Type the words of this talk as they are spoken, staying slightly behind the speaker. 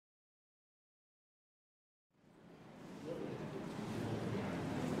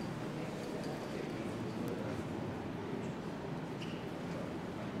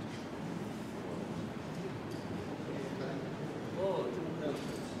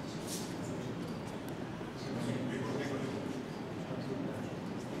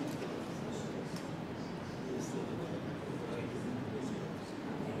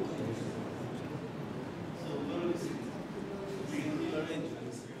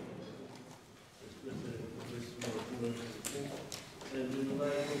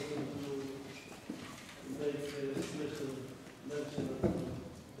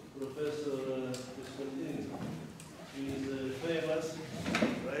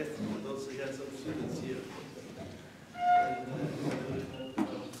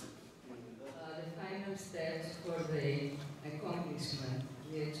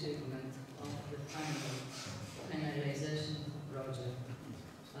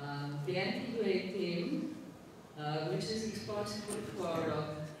The NTUA team, which is responsible for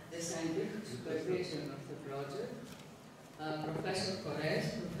the scientific supervision of the project, Professor Kores,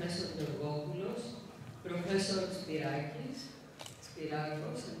 Professor Łeroū, Professor Spirakis,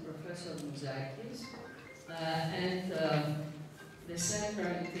 and Professor Mouzakis, and the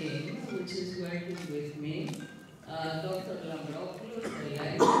central team, which is working with me, Dr. Lambropoulos,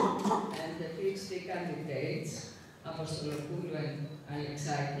 and the PhD candidates, Apostolopoulou and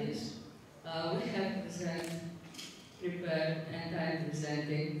Alexakis. We have prepared, and I'm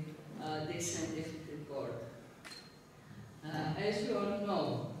presenting this scientific report. As you all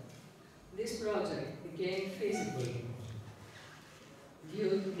know, this project became feasible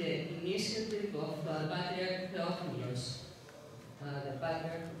due to the initiative of Patriarch Theophilos, the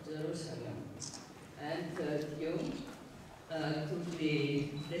Patriarch of Jerusalem, and due to the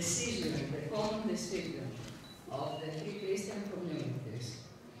decision, the common decision of the three Christian communities,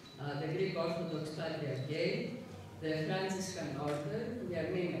 the Greek Orthodox Patriarchate, the Franciscan Order, the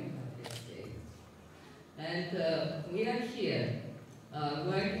Armenian Patriarchate. And we are here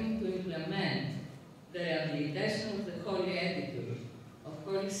working to implement the rehabilitation of the Holy Edifice of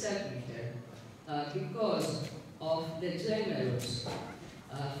Holy Sepulchre because of the generous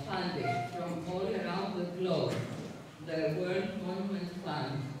funding from all around the globe, the World Monument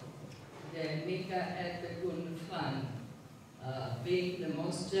Fund, the Mika Ertegun Fund, being the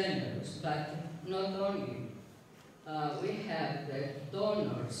most generous, but not only. We have the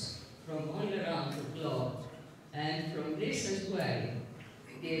donors from all around the globe, and from this as well,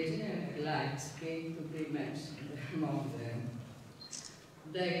 the Aegean Alliance being to be mentioned among them.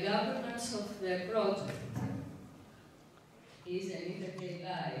 The governance of the project is an integral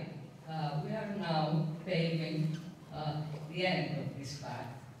line. We are now paving the end of this path.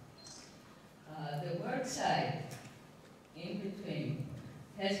 The work site in between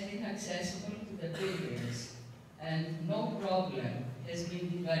has been accessible to the pilgrims, and no problem has been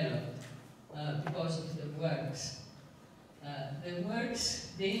developed because of the works. The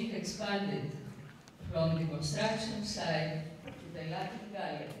works being expanded from the construction site to the Latin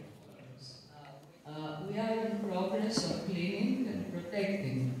Gallery. We are in progress of cleaning and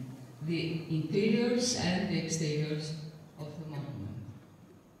protecting the interiors and the exteriors of the monument.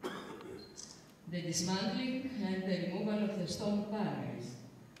 The dismantling and the removal of the stone panels,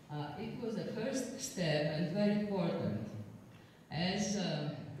 it was the first step and very important, as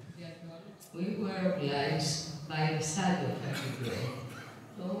we were obliged by the study of ἐργού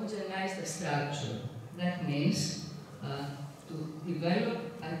to homogenize the structure. That means to develop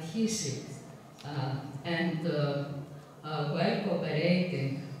adhesive and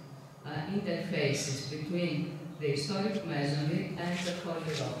well-cooperating interfaces between the historic masonry and the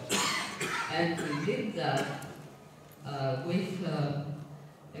Holy Rock. And we did that with a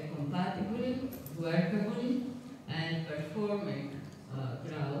compatible, workable, and performing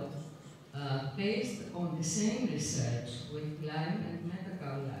crowd based on the same research with lime and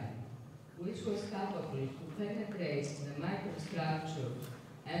metakaolite, which was capable to penetrate the microstructure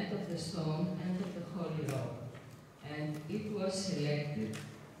and of the stone and of the Holy Rock. And it was selected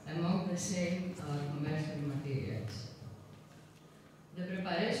among the same commercial materials. The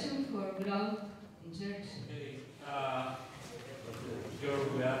preparation for ground injection. Your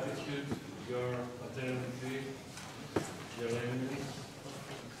gratitude, your paternity, your eminence.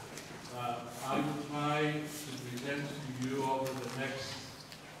 I will try to present to you over the next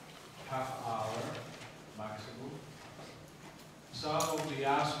half hour, maximum, some of the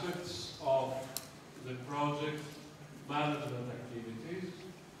aspects of the project management activities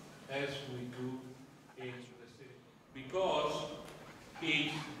as we do in the city. Because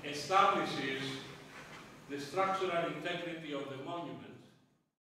it establishes the structural integrity of the monument.